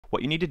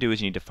what you need to do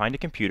is you need to find a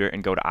computer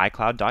and go to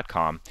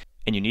iCloud.com,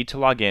 and you need to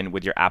log in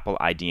with your Apple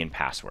ID and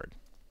password.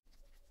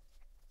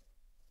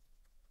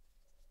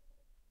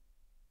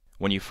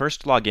 When you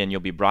first log in, you'll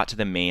be brought to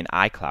the main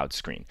iCloud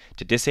screen.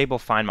 To disable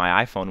Find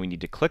My iPhone, we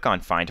need to click on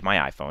Find My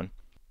iPhone,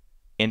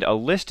 and a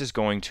list is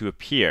going to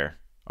appear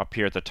up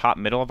here at the top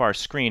middle of our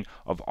screen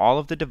of all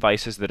of the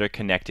devices that are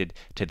connected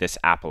to this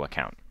Apple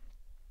account.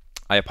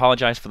 I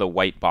apologize for the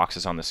white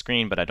boxes on the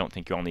screen, but I don't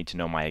think you all need to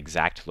know my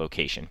exact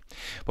location.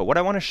 But what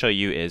I want to show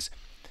you is,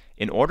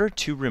 in order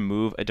to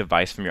remove a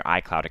device from your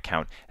iCloud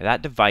account,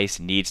 that device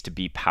needs to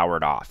be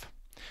powered off.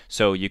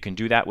 So you can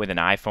do that with an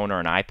iPhone or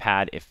an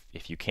iPad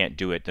if you can't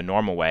do it the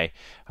normal way,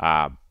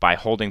 by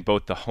holding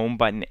both the home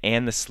button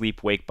and the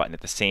sleep wake button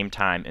at the same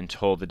time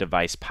until the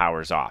device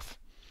powers off.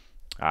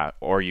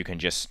 Or you can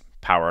just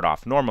power it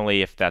off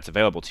normally if that's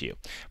available to you.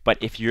 But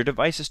if your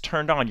device is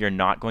turned on, you're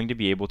not going to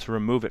be able to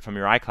remove it from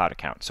your iCloud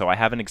account. So I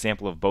have an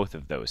example of both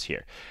of those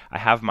here. I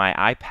have my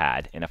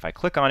iPad, and if I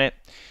click on it,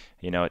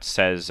 it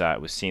says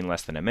it was seen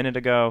less than a minute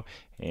ago,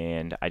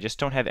 and I just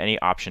don't have any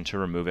option to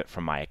remove it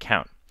from my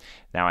account.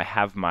 Now I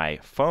have my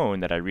phone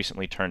that I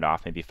recently turned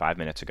off maybe 5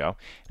 minutes ago,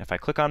 and if I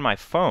click on my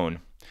phone,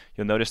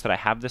 you'll notice that I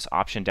have this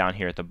option down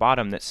here at the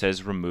bottom that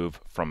says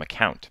Remove from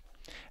Account.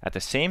 At the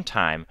same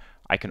time,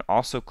 I can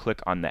also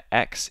click on the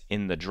X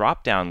in the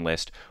drop-down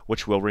list,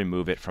 which will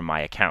remove it from my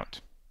account.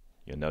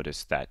 You'll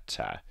notice that,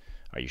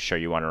 are you sure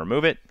you want to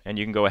remove it? And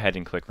you can go ahead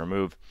and click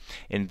Remove.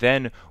 And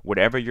then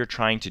whatever you're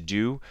trying to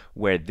do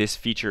where this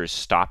feature is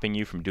stopping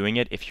you from doing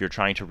it, if you're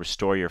trying to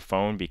restore your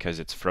phone because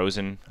it's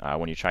frozen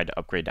when you tried to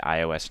upgrade to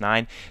iOS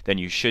 9, then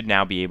you should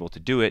now be able to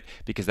do it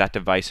because that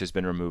device has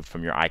been removed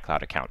from your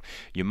iCloud account.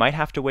 You might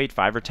have to wait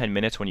 5 or 10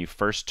 minutes when you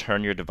first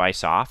turn your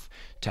device off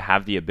to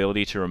have the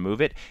ability to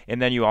remove it,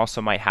 and then you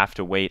also might have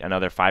to wait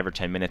another 5 or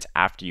 10 minutes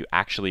after you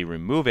actually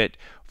remove it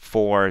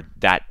for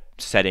that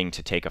setting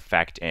to take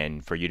effect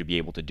and for you to be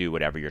able to do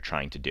whatever you're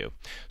trying to do.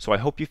 So I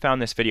hope you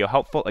found this video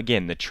helpful.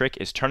 Again, the trick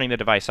is turning the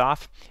device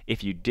off.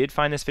 If you did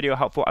find this video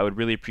helpful, I would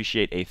really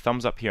appreciate a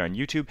thumbs up here on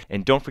YouTube,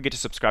 and don't forget to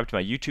subscribe to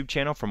my YouTube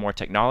channel for more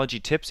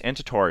technology tips and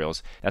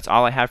tutorials. That's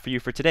all I have for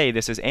you for today.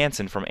 This is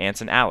Anson from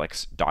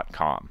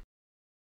AnsonAlex.com.